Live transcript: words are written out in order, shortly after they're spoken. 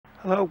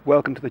Hello,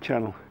 welcome to the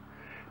channel.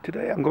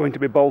 Today I'm going to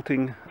be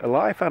bolting a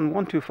Lifan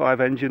 125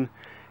 engine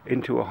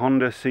into a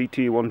Honda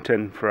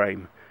CT110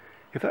 frame.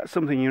 If that's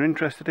something you're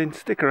interested in,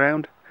 stick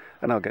around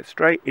and I'll get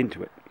straight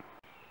into it.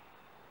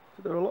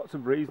 So there are lots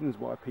of reasons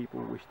why people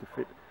wish to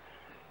fit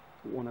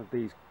one of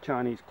these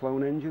Chinese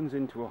clone engines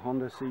into a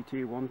Honda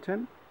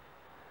CT110.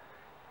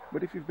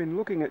 But if you've been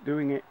looking at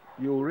doing it,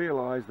 you'll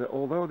realise that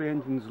although the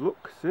engines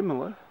look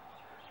similar,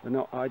 they're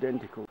not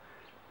identical.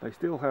 They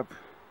still have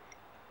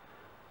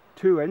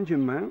two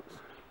engine mounts,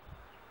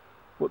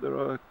 but there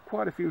are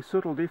quite a few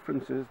subtle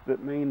differences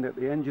that mean that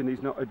the engine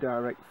is not a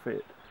direct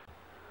fit.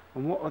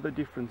 And what are the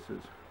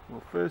differences?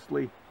 Well,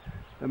 firstly,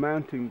 the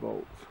mounting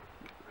bolts.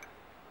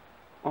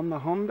 On the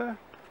Honda,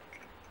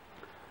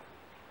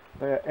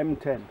 they're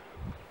M10,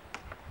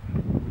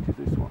 which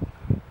is this one.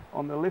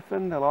 On the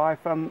Lifan, the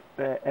Lifan,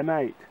 they're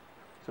M8,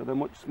 so they're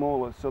much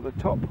smaller. So the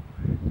top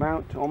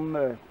mount on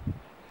the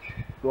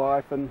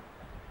Lifan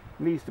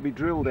needs to be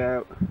drilled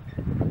out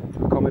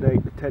to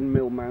accommodate the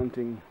 10mm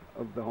mounting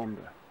of the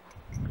Honda.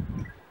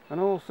 And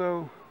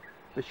also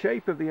the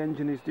shape of the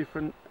engine is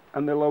different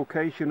and the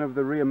location of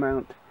the rear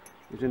mount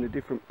is in a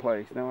different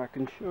place. Now I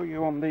can show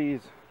you on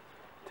these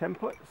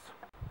templates.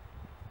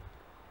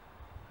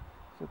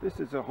 So this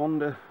is a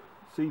Honda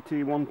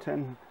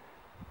CT110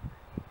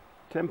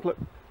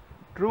 template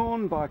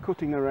drawn by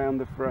cutting around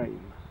the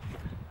frame,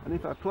 and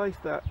if I place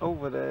that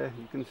over there,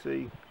 you can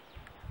see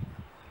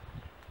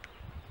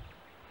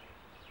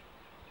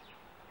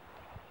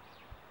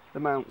the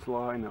mounts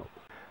line up.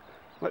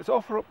 Let's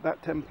offer up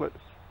that template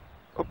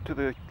up to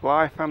the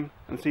Lifan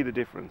and see the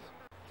difference.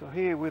 So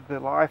here with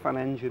the Lifan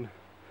engine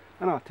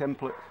and our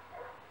template,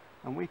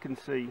 and we can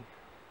see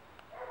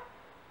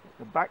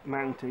the back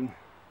mounting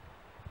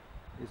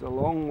is a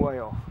long way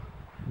off,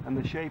 and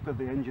the shape of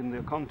the engine,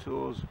 the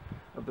contours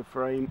of the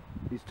frame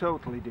is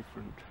totally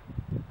different.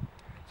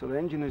 So the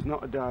engine is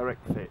not a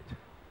direct fit.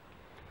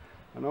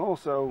 And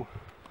also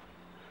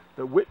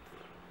the width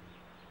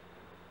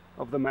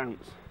of the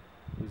mounts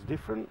is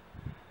different.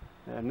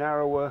 They're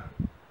narrower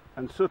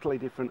and subtly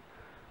different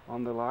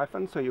on the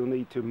Lifan, so you'll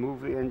need to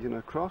move the engine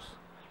across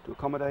to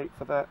accommodate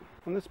for that.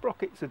 And the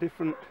sprockets are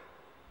different.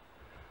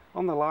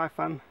 On the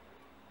Lifan,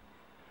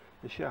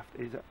 the shaft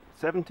is at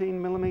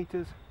 17mm,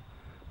 and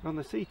on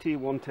the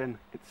CT110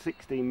 it's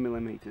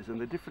 16mm,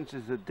 and the difference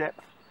is the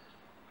depths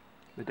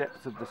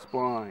of the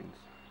splines,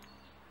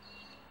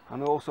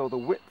 and also the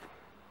width.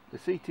 The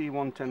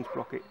CT110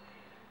 sprocket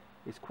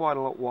is quite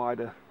a lot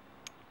wider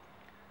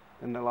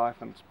than the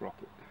Lifan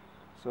sprocket,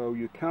 so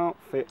you can't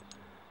fit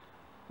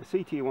the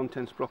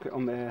CT110 sprocket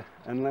on there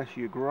unless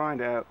you grind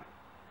out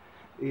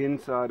the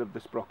inside of the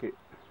sprocket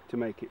to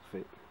make it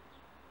fit.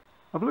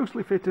 I've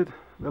loosely fitted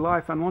the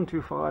Lifan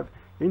 125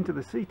 into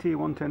the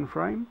CT110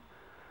 frame.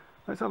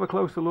 Let's have a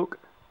closer look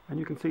and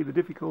you can see the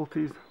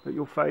difficulties that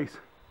you'll face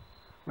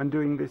when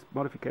doing this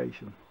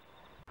modification.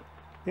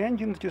 The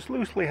engine's just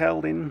loosely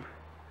held in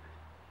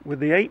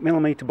with the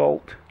 8mm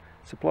bolt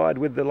supplied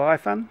with the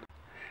Lifan.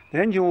 The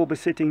engine will be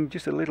sitting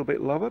just a little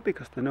bit lower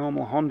because the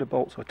normal Honda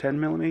bolts are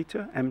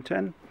 10mm,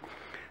 M10,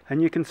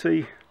 and you can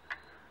see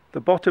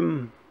the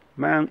bottom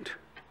mount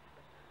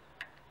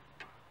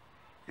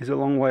is a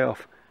long way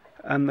off,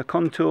 and the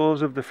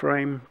contours of the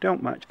frame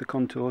don't match the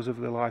contours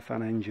of the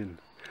Lifan engine.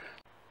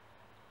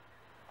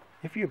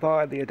 If you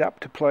buy the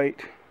adapter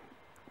plate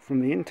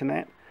from the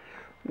internet,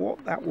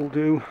 what that will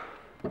do,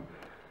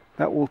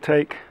 that will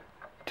take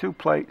two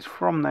plates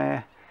from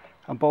there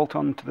and bolt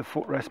onto the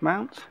footrest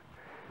mounts.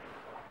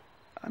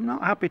 I'm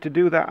not happy to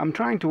do that. I'm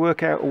trying to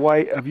work out a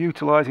way of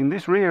utilising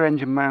this rear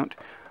engine mount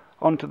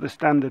onto the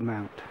standard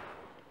mount.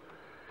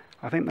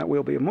 I think that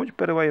will be a much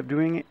better way of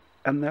doing it,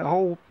 and the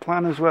whole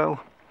plan as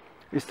well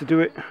is to do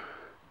it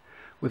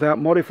without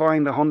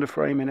modifying the Honda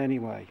frame in any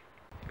way.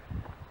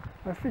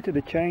 I fitted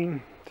a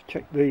chain to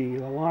check the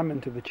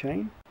alignment of the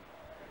chain.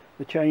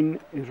 The chain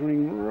is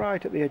running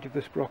right at the edge of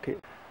the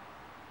sprocket.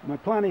 My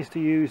plan is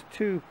to use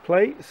two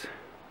plates,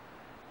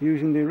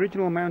 using the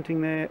original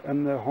mounting there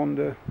and the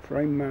Honda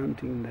frame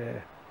mounting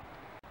there.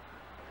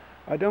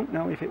 I don't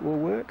know if it will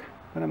work,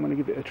 but I'm going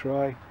to give it a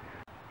try,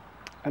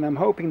 and I'm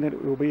hoping that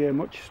it will be a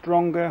much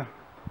stronger,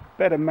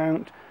 better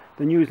mount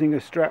than using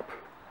a strap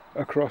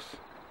across,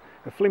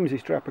 a flimsy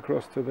strap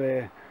across to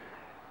there.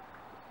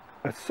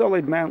 A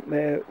solid mount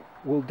there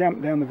will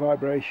damp down the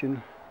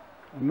vibration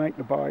and make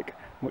the bike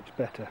much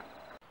better.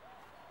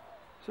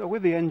 So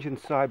with the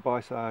engines side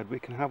by side, we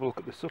can have a look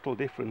at the subtle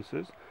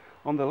differences.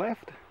 On the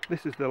left,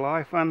 this is the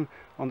Lifan,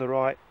 on the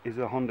right is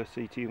a Honda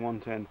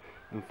CT110.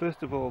 And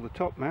first of all, the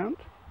top mount,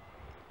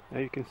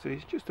 there you can see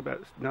it's just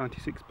about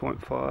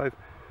 96.5,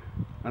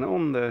 and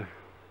on the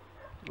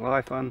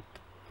Lifan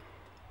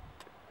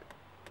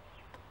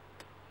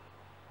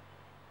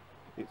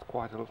it's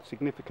quite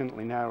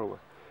significantly narrower.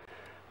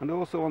 And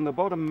also on the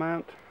bottom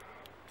mount,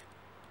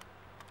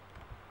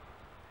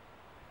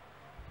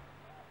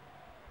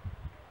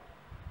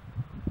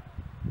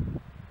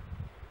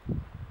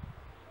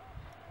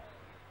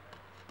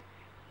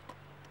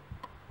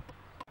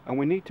 and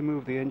we need to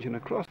move the engine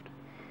across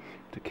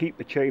to keep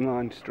the chain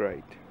line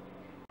straight.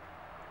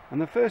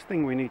 And the first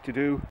thing we need to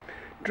do,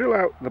 drill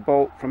out the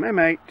bolt from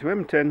M8 to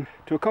M10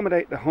 to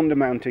accommodate the Honda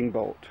mounting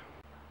bolt.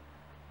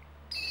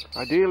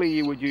 Ideally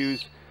you would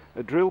use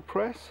a drill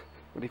press,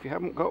 but if you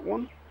haven't got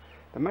one,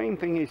 the main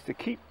thing is to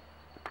keep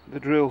the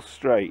drill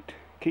straight,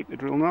 keep the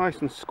drill nice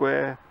and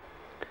square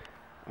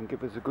and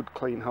give us a good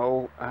clean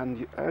hole.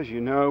 And as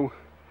you know,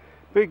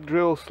 big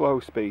drill slow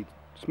speed,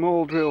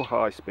 small drill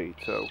high speed.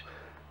 So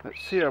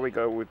let's see how we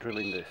go with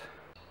drilling this.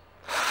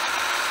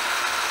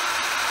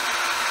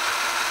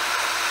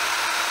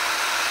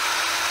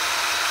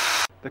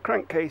 The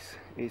crankcase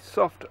is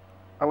soft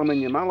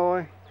aluminium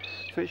alloy,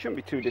 so it shouldn't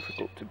be too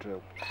difficult to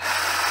drill.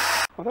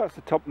 Well, that's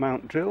the top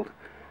mount drilled,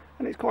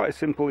 and it's quite a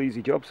simple,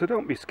 easy job, so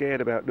don't be scared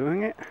about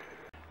doing it.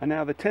 And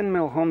now the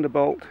 10mm Honda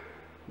bolt,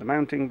 the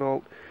mounting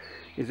bolt,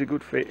 is a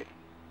good fit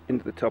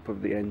into the top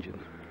of the engine.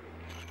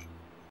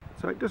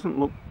 So it doesn't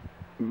look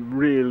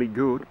really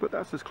good, but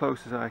that's as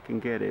close as I can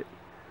get it.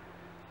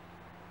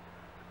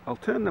 I'll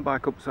turn the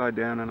bike upside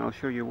down and I'll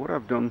show you what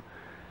I've done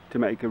to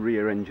make a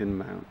rear engine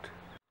mount.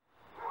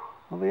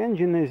 Well, the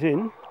engine is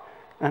in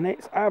and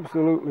it's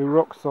absolutely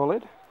rock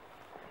solid.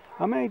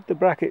 I made the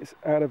brackets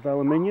out of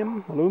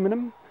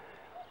aluminum,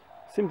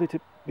 simply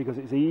because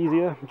it's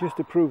easier, just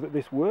to prove that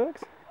this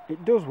works.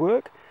 It does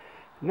work.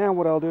 Now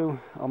what I'll do,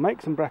 I'll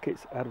make some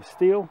brackets out of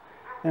steel,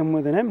 and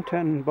with an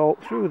M10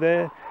 bolt through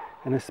there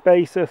and a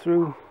spacer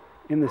through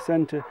in the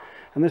centre,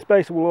 and the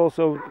spacer will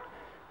also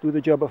do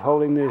the job of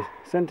holding the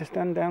centre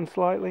stand down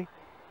slightly,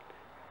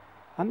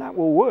 and that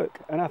will work.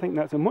 And I think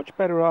that's a much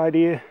better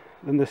idea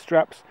than the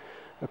straps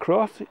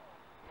across.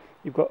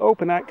 You've got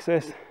open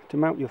access to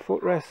mount your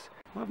footrests.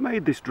 I've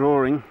made this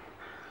drawing.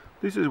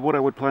 This is what I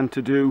would plan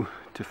to do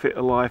to fit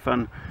a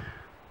Lifan.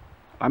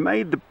 I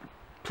made the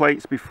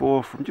plates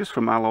before just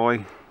from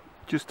alloy,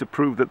 just to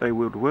prove that they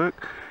would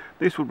work.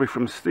 This would be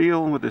from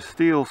steel with a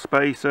steel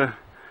spacer,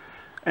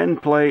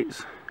 end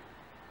plates,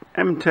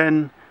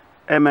 M10,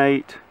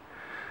 M8.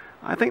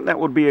 I think that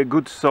would be a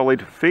good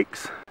solid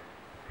fix.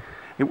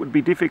 It would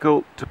be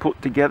difficult to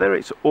put together.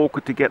 It's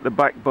awkward to get the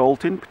back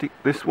bolt in,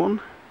 particularly this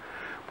one.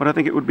 But I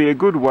think it would be a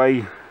good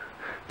way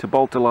to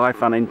bolt a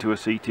Lifan into a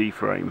CT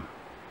frame.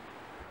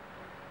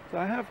 So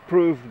I have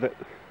proved that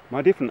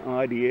my different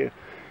idea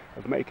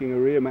of making a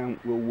rear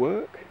mount will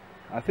work.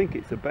 I think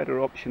it's a better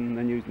option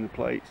than using the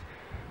plates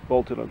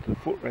bolted onto the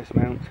footrest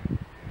mount.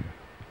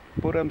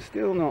 But I'm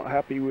still not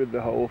happy with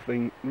the whole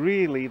thing.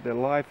 Really, the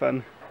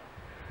Lifan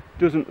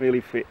doesn't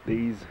really fit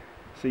these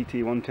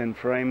CT110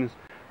 frames,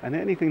 and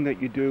anything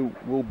that you do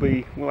will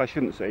be, well, I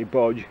shouldn't say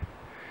bodge,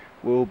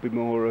 will be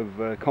more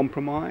of a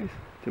compromise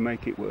to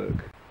make it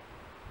work.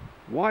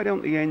 Why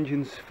don't the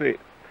engines fit?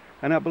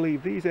 And I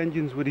believe these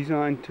engines were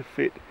designed to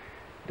fit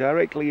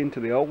directly into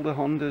the older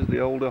Hondas, the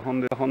older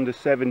Honda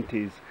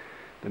 70s,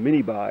 the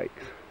mini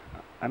bikes.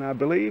 And I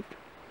believed,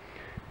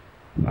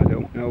 I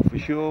don't know for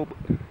sure,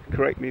 but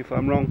correct me if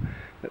I'm wrong,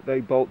 that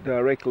they bolt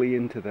directly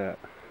into that.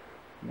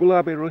 Will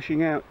I be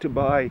rushing out to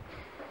buy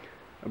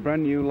a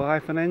brand new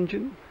Lifan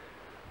engine?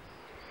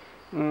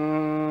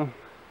 I'm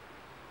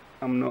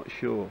not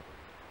sure.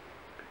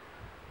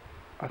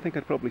 I think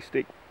I'd probably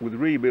stick with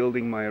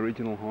rebuilding my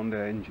original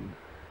Honda engine.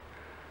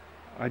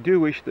 I do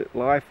wish that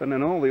Lifan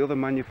and all the other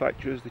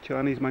manufacturers, the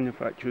Chinese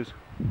manufacturers,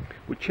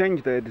 would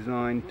change their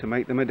design to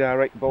make them a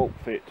direct bolt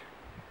fit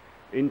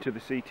into the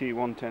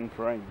CT110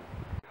 frame.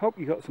 Hope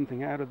you got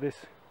something out of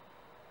this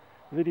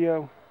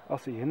video. I'll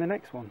see you in the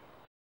next one.